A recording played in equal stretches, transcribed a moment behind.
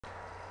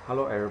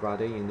Hello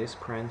everybody, in this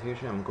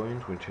presentation I'm going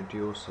to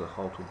introduce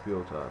how to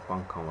build a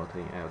buck converter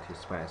in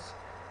LTspice.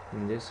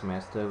 In this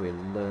semester we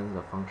learn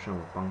the function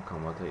of buck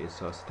converter.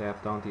 It's a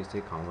step-down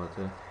DC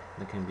converter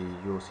that can be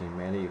used in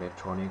many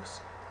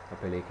electronics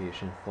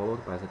applications,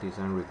 followed by the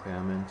design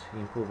requirement.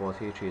 Input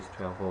voltage is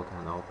 12 volt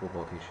and output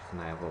voltage is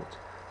 9 volt.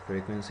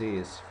 Frequency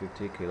is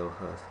 50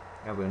 kHz.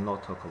 I will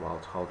not talk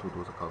about how to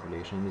do the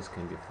calculation. This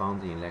can be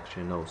found in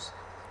lecture notes.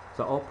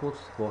 The output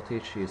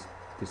voltage is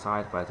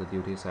decided by the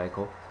duty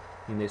cycle.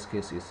 In this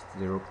case it's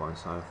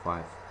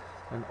 0.75,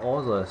 and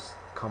all the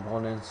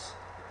components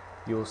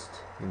used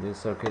in this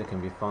circuit can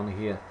be found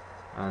here,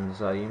 and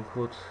the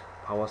input,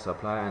 power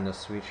supply and the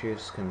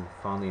switches can be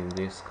found in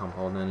this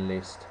component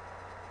list.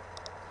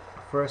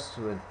 First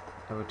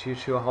I will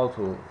teach you how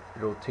to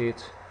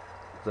rotate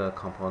the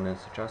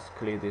components. Just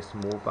click this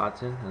move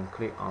button and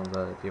click on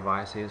the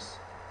devices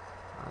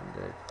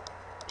and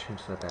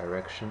change the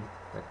direction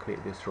by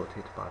click this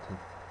rotate button.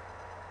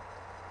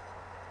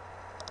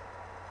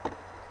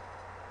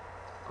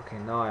 Okay,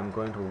 now I'm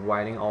going to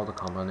widen all the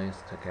components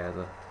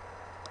together.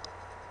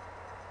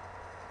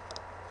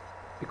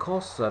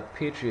 Because the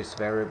pitch is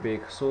very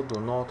big, so do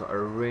not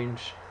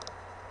arrange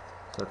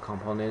the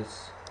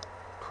components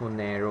too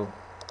narrow.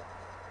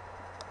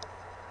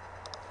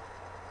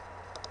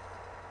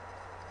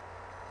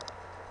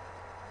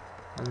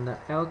 And the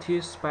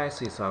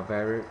LTspice is a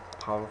very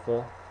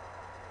powerful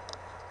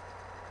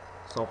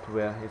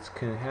software. It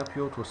can help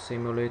you to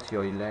simulate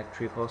your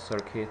electrical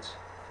circuit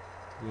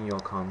in your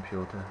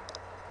computer.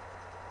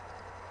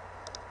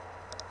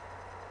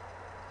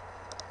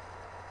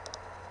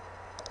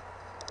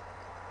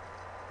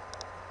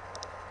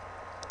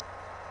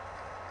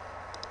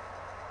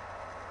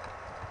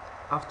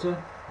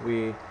 After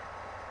we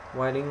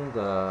widen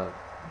the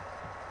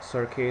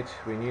circuit,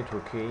 we need to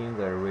key in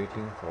the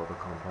rating for the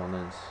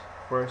components.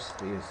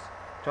 First is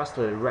just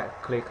a right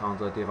click on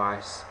the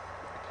device.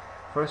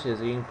 First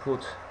is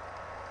input.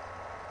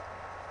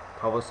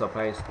 Power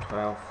supply is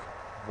 12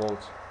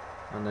 volts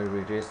and the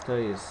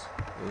resistor is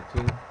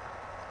 18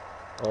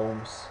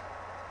 ohms.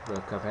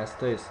 The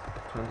capacitor is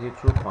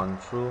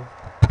 22.2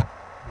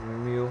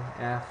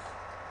 μF.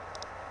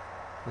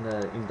 And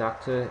the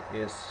inductor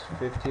is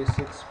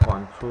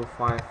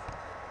 56.25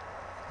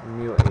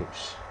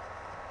 μH.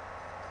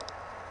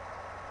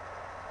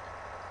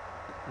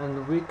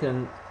 And we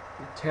can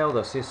tell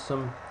the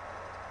system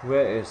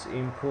where is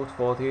input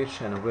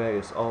voltage and where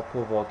is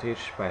output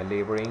voltage by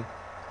labeling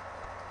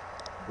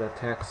the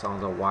text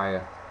on the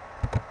wire.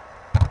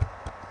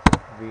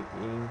 V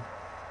in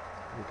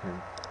we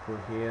can put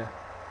here,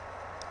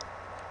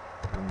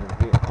 and the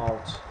V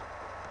out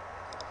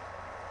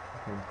we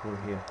can put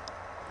here.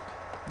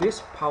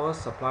 This power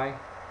supply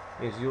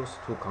is used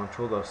to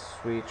control the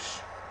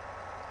switch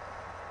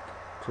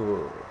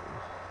to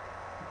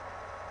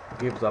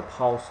give the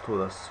pulse to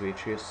the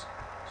switches.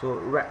 So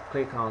right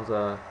click on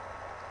the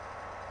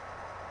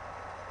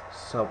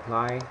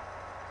supply,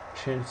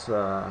 change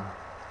the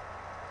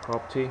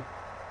property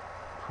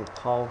to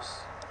pulse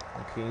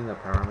and key in the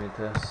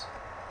parameters.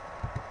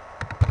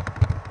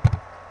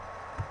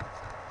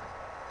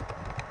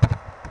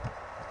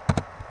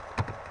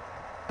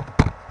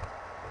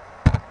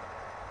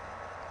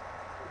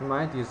 In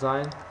my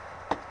design,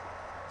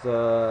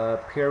 the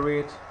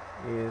period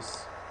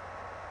is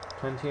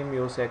 20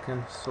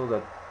 milliseconds, so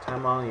the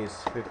timeout is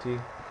 50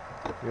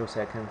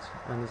 milliseconds,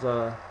 and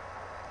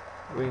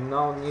we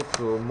now need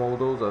to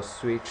model the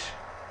switch.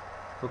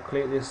 So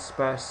click this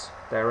space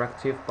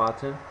directive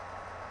button,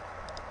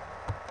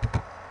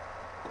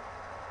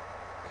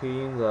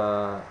 key in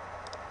the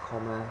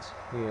commands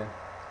here.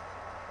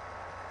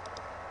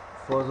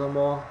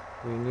 Furthermore,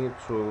 we need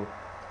to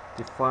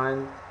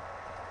define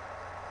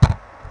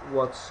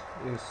what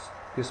is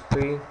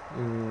displayed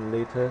in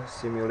later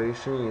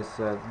simulation is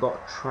a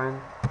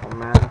 .trend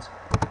command.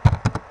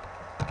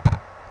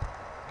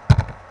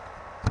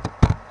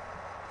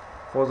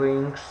 For the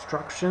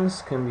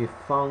instructions can be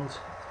found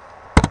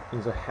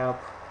in the help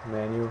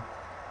menu.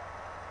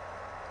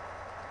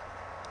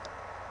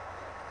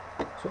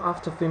 So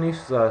after finish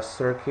the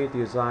circuit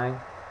design,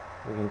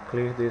 we can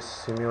click this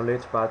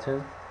simulate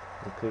button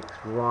and click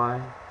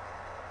right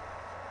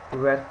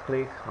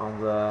click on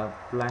the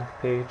blank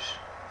page,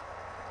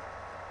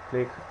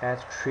 click add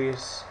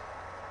trace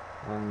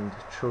and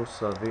choose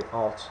the V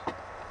out.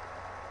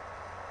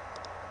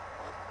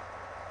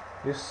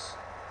 This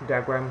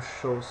diagram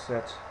shows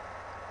that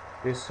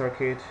this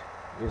circuit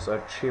is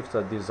achieved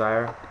the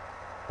desired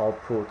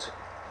output.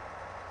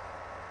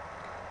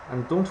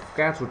 And don't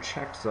forget to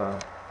check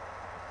the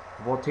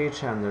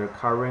voltage and the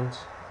current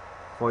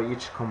for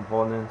each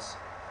component.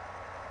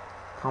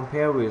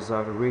 Compare with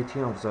the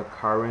rating of the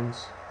current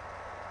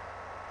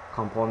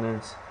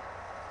components.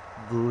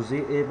 Do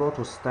they able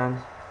to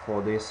stand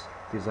for this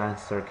design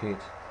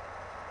circuit?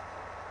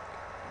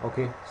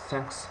 Okay,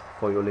 thanks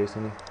for your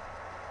listening.